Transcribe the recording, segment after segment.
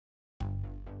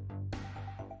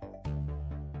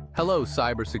Hello,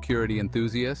 cybersecurity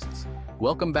enthusiasts.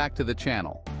 Welcome back to the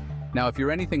channel. Now, if you're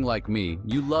anything like me,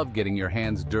 you love getting your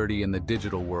hands dirty in the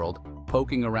digital world,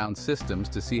 poking around systems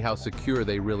to see how secure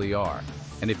they really are.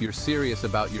 And if you're serious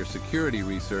about your security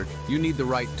research, you need the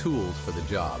right tools for the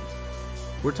job.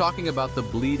 We're talking about the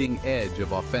bleeding edge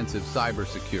of offensive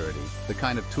cybersecurity, the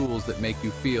kind of tools that make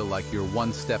you feel like you're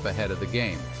one step ahead of the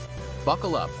game.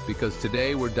 Buckle up, because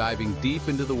today we're diving deep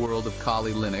into the world of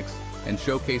Kali Linux and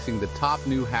showcasing the top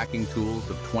new hacking tools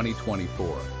of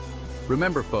 2024.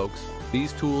 Remember, folks,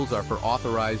 these tools are for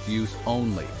authorized use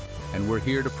only, and we're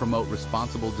here to promote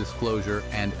responsible disclosure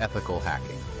and ethical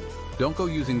hacking. Don't go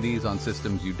using these on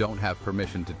systems you don't have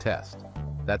permission to test.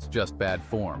 That's just bad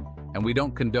form, and we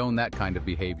don't condone that kind of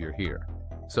behavior here.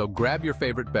 So grab your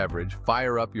favorite beverage,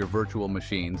 fire up your virtual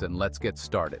machines, and let's get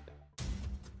started.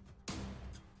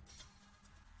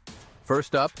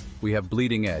 First up, we have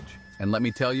Bleeding Edge, and let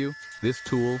me tell you, this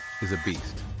tool is a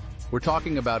beast. We're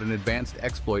talking about an advanced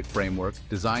exploit framework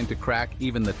designed to crack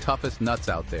even the toughest nuts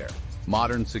out there,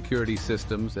 modern security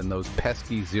systems and those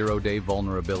pesky zero-day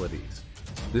vulnerabilities.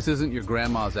 This isn't your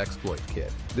grandma's exploit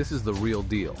kit. This is the real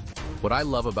deal. What I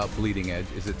love about Bleeding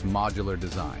Edge is its modular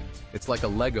design. It's like a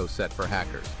Lego set for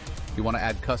hackers. You want to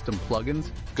add custom plugins?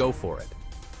 Go for it.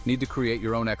 Need to create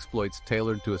your own exploits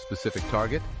tailored to a specific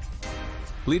target?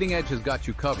 Bleeding Edge has got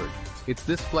you covered. It's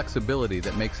this flexibility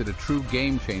that makes it a true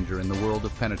game changer in the world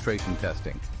of penetration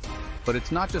testing. But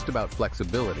it's not just about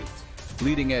flexibility.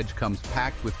 Bleeding Edge comes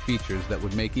packed with features that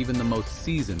would make even the most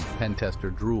seasoned pen tester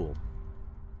drool.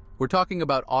 We're talking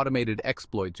about automated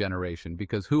exploit generation,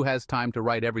 because who has time to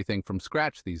write everything from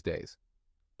scratch these days?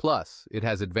 Plus, it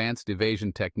has advanced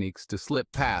evasion techniques to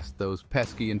slip past those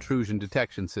pesky intrusion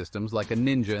detection systems like a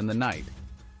ninja in the night.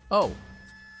 Oh,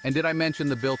 and did I mention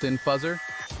the built-in fuzzer?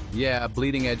 Yeah,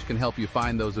 Bleeding Edge can help you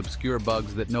find those obscure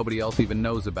bugs that nobody else even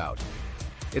knows about.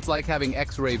 It's like having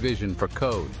X-ray vision for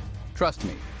code. Trust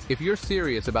me, if you're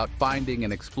serious about finding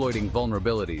and exploiting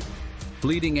vulnerabilities,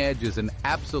 Bleeding Edge is an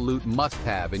absolute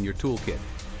must-have in your toolkit.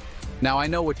 Now, I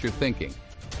know what you're thinking.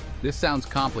 This sounds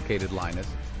complicated, Linus,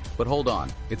 but hold on,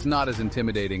 it's not as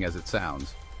intimidating as it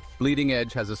sounds. Bleeding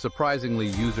Edge has a surprisingly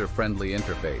user-friendly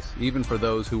interface, even for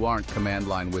those who aren't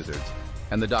command-line wizards.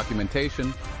 And the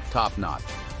documentation, top-notch.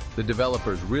 The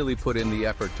developers really put in the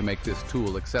effort to make this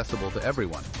tool accessible to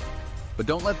everyone. But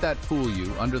don't let that fool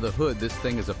you. Under the hood, this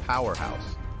thing is a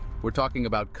powerhouse. We're talking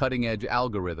about cutting-edge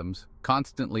algorithms,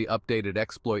 constantly updated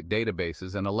exploit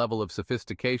databases, and a level of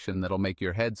sophistication that'll make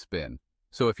your head spin.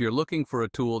 So if you're looking for a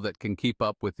tool that can keep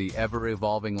up with the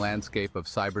ever-evolving landscape of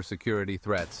cybersecurity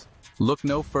threats, look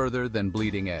no further than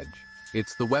Bleeding Edge.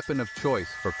 It's the weapon of choice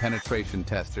for penetration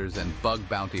testers and bug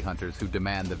bounty hunters who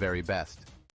demand the very best.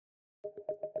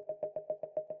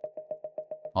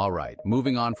 All right,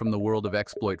 moving on from the world of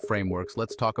exploit frameworks,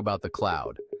 let's talk about the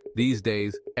cloud. These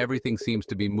days, everything seems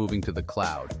to be moving to the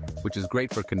cloud, which is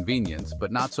great for convenience,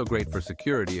 but not so great for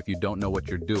security if you don't know what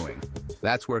you're doing.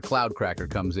 That's where Cloudcracker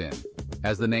comes in.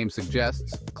 As the name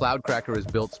suggests, Cloudcracker is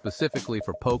built specifically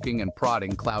for poking and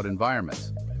prodding cloud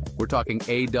environments. We're talking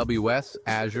AWS,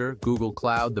 Azure, Google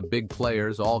Cloud, the big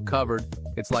players, all covered.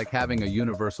 It's like having a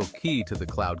universal key to the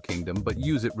cloud kingdom, but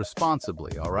use it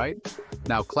responsibly, all right?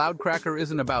 Now, Cloudcracker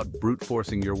isn't about brute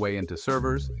forcing your way into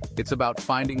servers. It's about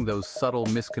finding those subtle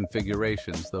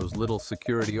misconfigurations, those little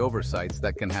security oversights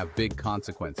that can have big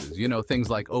consequences. You know, things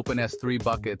like open S3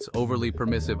 buckets, overly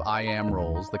permissive IAM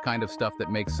roles, the kind of stuff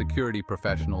that makes security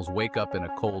professionals wake up in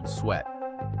a cold sweat.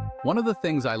 One of the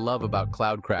things I love about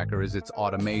Cloudcracker is its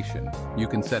automation. You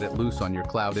can set it loose on your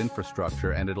cloud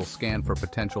infrastructure and it'll scan for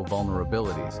potential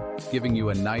vulnerabilities, giving you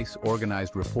a nice,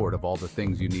 organized report of all the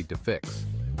things you need to fix.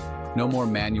 No more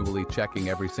manually checking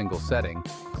every single setting.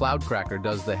 Cloudcracker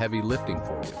does the heavy lifting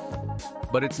for you.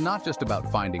 But it's not just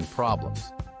about finding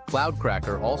problems.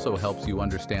 Cloudcracker also helps you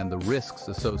understand the risks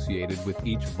associated with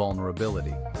each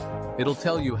vulnerability. It'll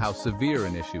tell you how severe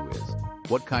an issue is,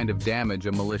 what kind of damage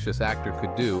a malicious actor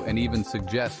could do, and even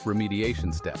suggest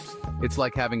remediation steps. It's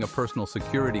like having a personal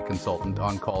security consultant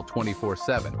on call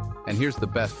 24/7. And here's the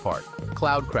best part.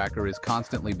 Cloudcracker is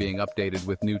constantly being updated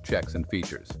with new checks and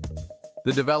features.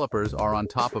 The developers are on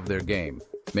top of their game,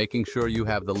 making sure you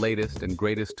have the latest and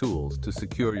greatest tools to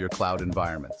secure your cloud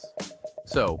environments.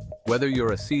 So, whether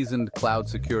you're a seasoned cloud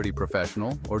security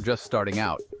professional or just starting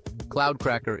out,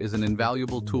 Cloudcracker is an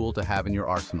invaluable tool to have in your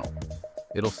arsenal.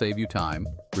 It'll save you time,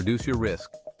 reduce your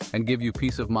risk, and give you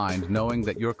peace of mind knowing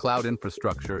that your cloud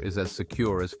infrastructure is as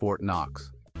secure as Fort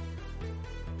Knox.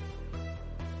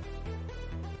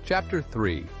 Chapter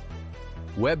 3.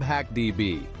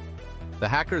 WebHackDB, the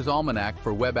Hacker's Almanac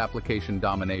for Web Application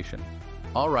Domination.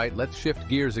 Alright, let's shift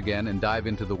gears again and dive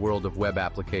into the world of web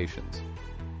applications.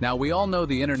 Now, we all know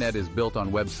the internet is built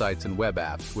on websites and web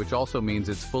apps, which also means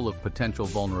it's full of potential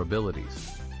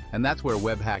vulnerabilities. And that's where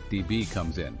WebHackDB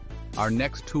comes in, our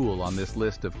next tool on this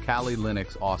list of Kali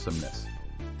Linux awesomeness.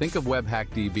 Think of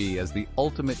WebHackDB as the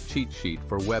ultimate cheat sheet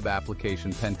for web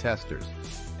application pen testers.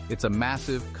 It's a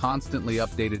massive, constantly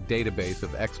updated database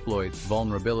of exploits,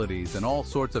 vulnerabilities, and all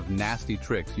sorts of nasty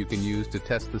tricks you can use to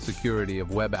test the security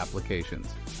of web applications.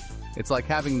 It's like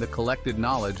having the collected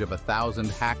knowledge of 1,000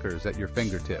 hackers at your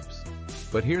fingertips.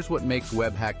 But here's what makes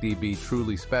WebHackDB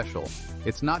truly special.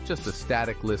 It's not just a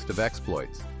static list of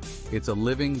exploits. It's a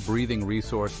living, breathing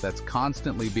resource that's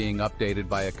constantly being updated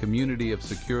by a community of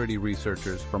security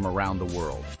researchers from around the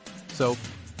world. So,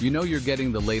 you know you're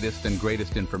getting the latest and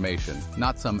greatest information,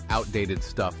 not some outdated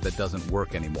stuff that doesn't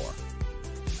work anymore.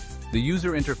 The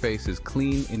user interface is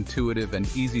clean, intuitive, and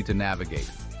easy to navigate.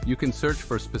 You can search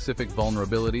for specific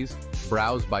vulnerabilities,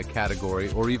 browse by category,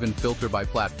 or even filter by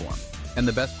platform. And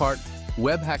the best part?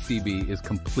 WebHackDB is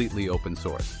completely open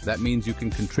source. That means you can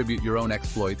contribute your own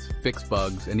exploits, fix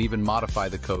bugs, and even modify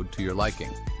the code to your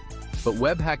liking. But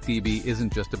WebHackDB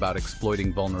isn't just about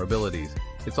exploiting vulnerabilities,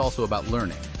 it's also about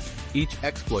learning. Each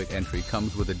exploit entry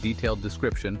comes with a detailed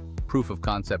description, proof of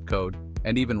concept code,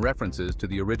 and even references to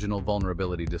the original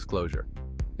vulnerability disclosure.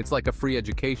 It's like a free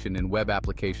education in web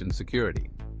application security.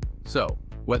 So,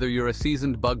 whether you're a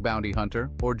seasoned bug bounty hunter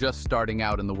or just starting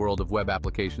out in the world of web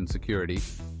application security,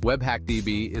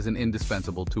 WebHackDB is an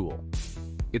indispensable tool.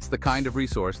 It's the kind of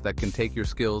resource that can take your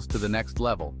skills to the next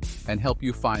level and help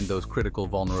you find those critical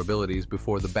vulnerabilities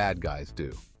before the bad guys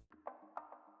do.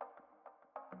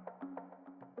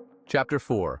 Chapter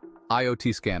 4: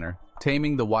 IoT Scanner,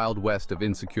 Taming the Wild West of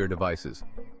Insecure Devices.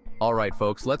 Alright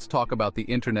folks, let's talk about the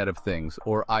Internet of Things,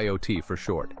 or IoT for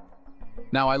short.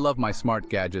 Now, I love my smart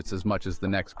gadgets as much as the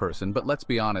next person, but let's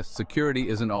be honest, security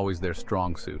isn't always their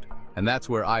strong suit. And that's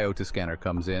where IoT Scanner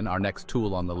comes in, our next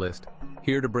tool on the list,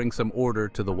 here to bring some order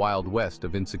to the Wild West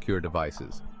of insecure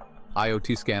devices.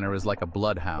 IoT Scanner is like a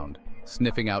bloodhound,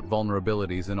 sniffing out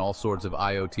vulnerabilities in all sorts of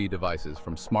IoT devices,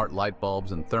 from smart light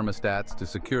bulbs and thermostats to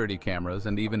security cameras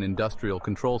and even industrial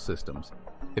control systems.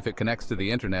 If it connects to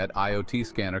the internet, IoT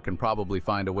Scanner can probably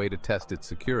find a way to test its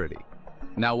security.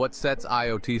 Now, what sets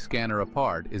IoT Scanner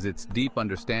apart is its deep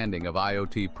understanding of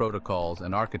IoT protocols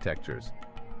and architectures.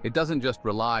 It doesn't just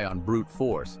rely on brute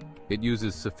force, it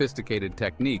uses sophisticated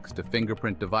techniques to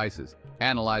fingerprint devices,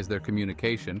 analyze their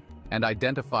communication, and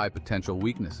identify potential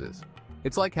weaknesses.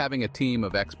 It's like having a team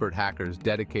of expert hackers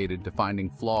dedicated to finding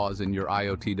flaws in your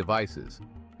IoT devices.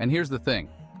 And here's the thing,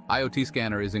 IoT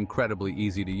Scanner is incredibly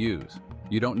easy to use.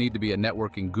 You don't need to be a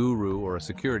networking guru or a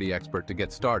security expert to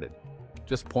get started.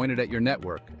 Just point it at your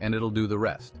network and it'll do the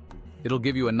rest. It'll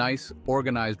give you a nice,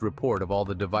 organized report of all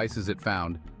the devices it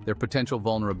found, their potential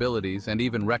vulnerabilities, and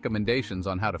even recommendations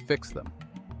on how to fix them.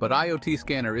 But IoT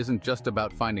Scanner isn't just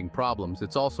about finding problems,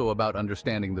 it's also about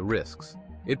understanding the risks.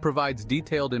 It provides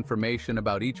detailed information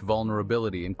about each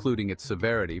vulnerability, including its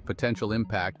severity, potential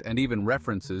impact, and even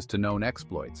references to known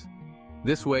exploits.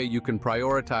 This way, you can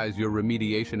prioritize your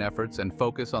remediation efforts and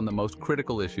focus on the most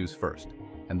critical issues first.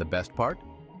 And the best part?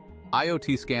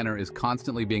 IoT Scanner is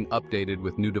constantly being updated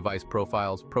with new device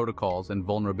profiles, protocols, and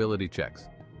vulnerability checks,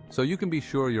 so you can be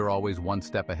sure you're always one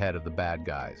step ahead of the bad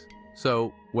guys.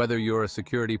 So, whether you're a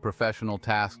security professional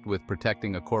tasked with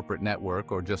protecting a corporate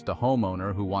network or just a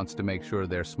homeowner who wants to make sure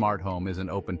their smart home isn't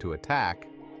open to attack,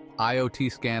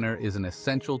 IoT Scanner is an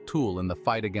essential tool in the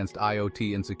fight against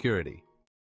IoT insecurity.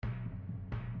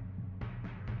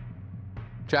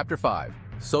 Chapter 5: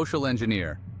 Social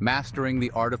Engineer, Mastering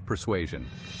the Art of Persuasion.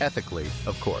 Ethically,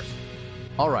 of course.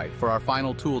 Alright, for our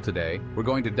final tool today, we're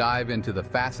going to dive into the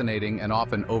fascinating and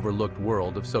often overlooked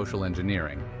world of social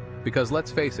engineering. Because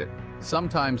let's face it,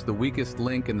 sometimes the weakest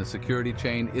link in the security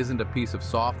chain isn't a piece of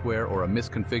software or a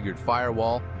misconfigured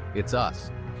firewall, it's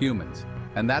us, humans.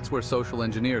 And that's where Social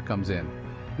Engineer comes in.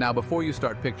 Now, before you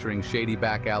start picturing shady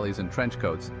back alleys and trench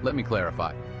coats, let me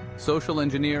clarify. Social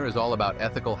Engineer is all about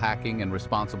ethical hacking and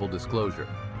responsible disclosure.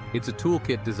 It's a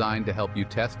toolkit designed to help you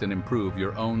test and improve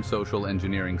your own social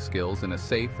engineering skills in a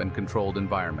safe and controlled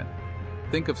environment.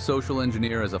 Think of Social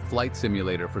Engineer as a flight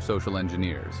simulator for social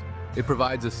engineers. It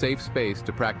provides a safe space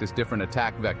to practice different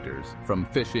attack vectors, from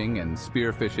phishing and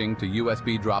spear phishing to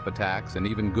USB drop attacks and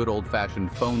even good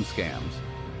old-fashioned phone scams.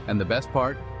 And the best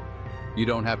part? You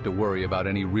don't have to worry about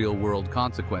any real-world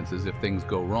consequences if things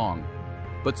go wrong.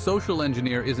 But Social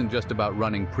Engineer isn't just about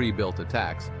running pre-built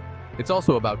attacks. It's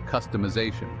also about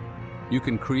customization. You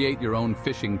can create your own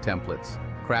phishing templates,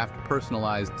 craft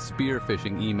personalized spear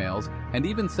phishing emails, and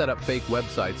even set up fake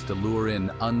websites to lure in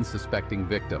unsuspecting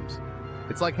victims.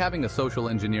 It's like having a social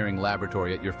engineering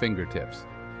laboratory at your fingertips.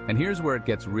 And here's where it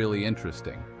gets really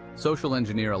interesting. Social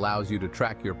Engineer allows you to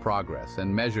track your progress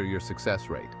and measure your success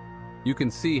rate. You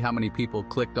can see how many people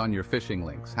clicked on your phishing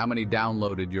links, how many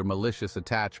downloaded your malicious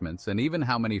attachments, and even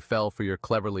how many fell for your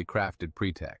cleverly crafted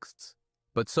pretexts.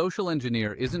 But Social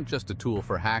Engineer isn't just a tool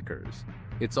for hackers.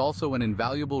 It's also an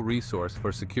invaluable resource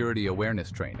for security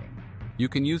awareness training. You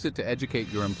can use it to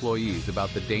educate your employees about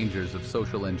the dangers of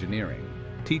social engineering,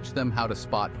 teach them how to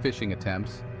spot phishing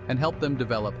attempts, and help them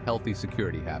develop healthy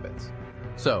security habits.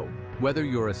 So, whether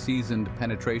you're a seasoned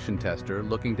penetration tester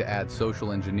looking to add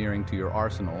social engineering to your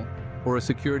arsenal, or a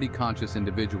security-conscious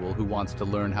individual who wants to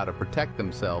learn how to protect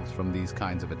themselves from these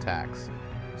kinds of attacks,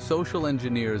 Social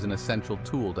Engineer is an essential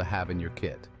tool to have in your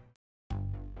kit.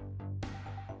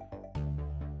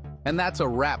 And that's a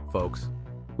wrap, folks.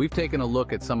 We've taken a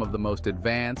look at some of the most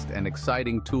advanced and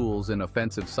exciting tools in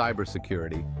offensive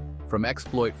cybersecurity, from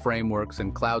exploit frameworks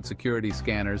and cloud security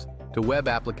scanners to web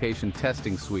application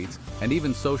testing suites and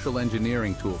even social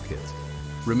engineering toolkits.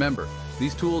 Remember,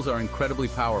 these tools are incredibly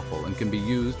powerful and can be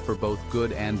used for both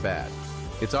good and bad.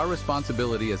 It's our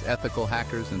responsibility as ethical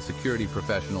hackers and security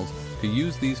professionals to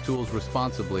use these tools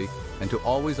responsibly and to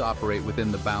always operate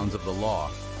within the bounds of the law.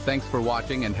 Thanks for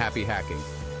watching and happy hacking.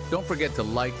 Don't forget to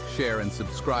like, share, and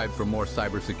subscribe for more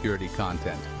cybersecurity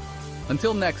content.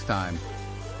 Until next time,